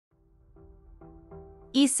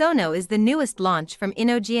Sono is the newest launch from and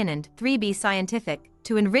 3B Scientific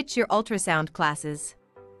to enrich your ultrasound classes.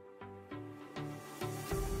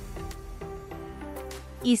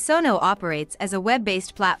 Sono operates as a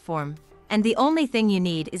web-based platform, and the only thing you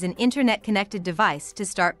need is an internet-connected device to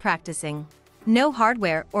start practicing. No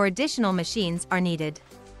hardware or additional machines are needed.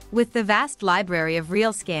 With the vast library of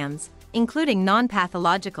real scans, including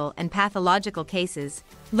non-pathological and pathological cases,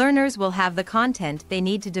 learners will have the content they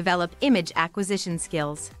need to develop image acquisition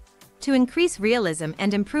skills. To increase realism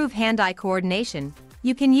and improve hand-eye coordination,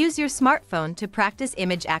 you can use your smartphone to practice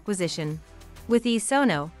image acquisition. With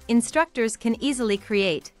Sono, instructors can easily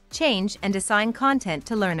create, change and assign content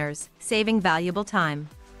to learners, saving valuable time.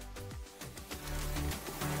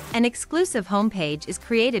 An exclusive homepage is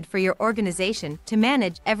created for your organization to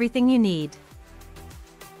manage everything you need.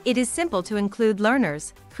 It is simple to include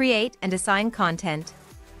learners, create and assign content.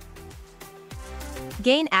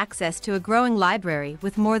 Gain access to a growing library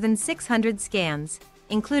with more than 600 scans,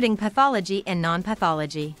 including pathology and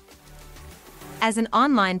non-pathology. As an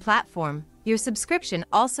online platform, your subscription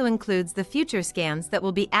also includes the future scans that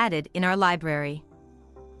will be added in our library.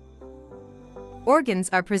 Organs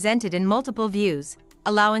are presented in multiple views,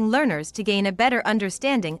 allowing learners to gain a better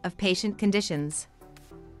understanding of patient conditions.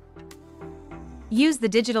 Use the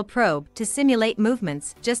digital probe to simulate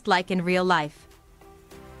movements just like in real life.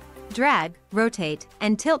 Drag, rotate,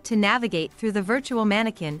 and tilt to navigate through the virtual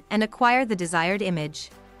mannequin and acquire the desired image.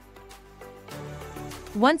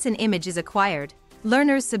 Once an image is acquired,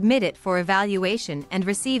 learners submit it for evaluation and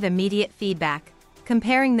receive immediate feedback,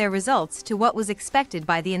 comparing their results to what was expected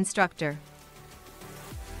by the instructor.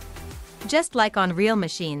 Just like on real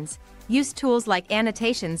machines, use tools like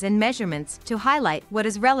annotations and measurements to highlight what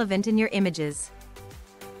is relevant in your images.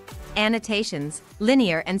 Annotations,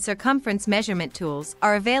 linear and circumference measurement tools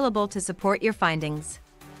are available to support your findings.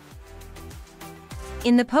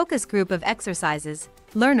 In the POCUS group of exercises,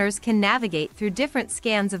 learners can navigate through different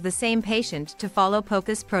scans of the same patient to follow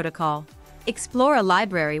POCUS protocol. Explore a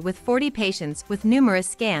library with 40 patients with numerous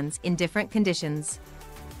scans in different conditions.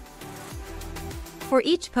 For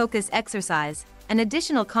each POCUS exercise, an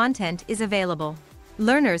additional content is available.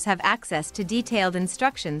 Learners have access to detailed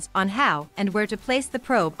instructions on how and where to place the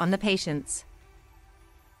probe on the patients.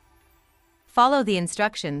 Follow the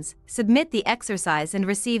instructions, submit the exercise and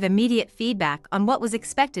receive immediate feedback on what was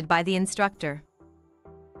expected by the instructor.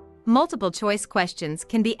 Multiple choice questions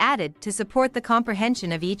can be added to support the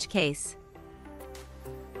comprehension of each case.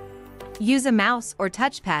 Use a mouse or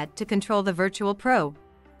touchpad to control the virtual probe.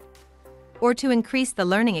 Or to increase the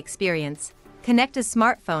learning experience, connect a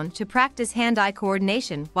smartphone to practice hand-eye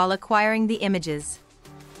coordination while acquiring the images.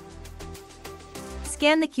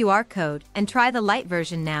 Scan the QR code and try the light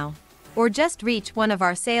version now, or just reach one of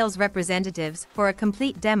our sales representatives for a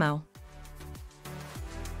complete demo.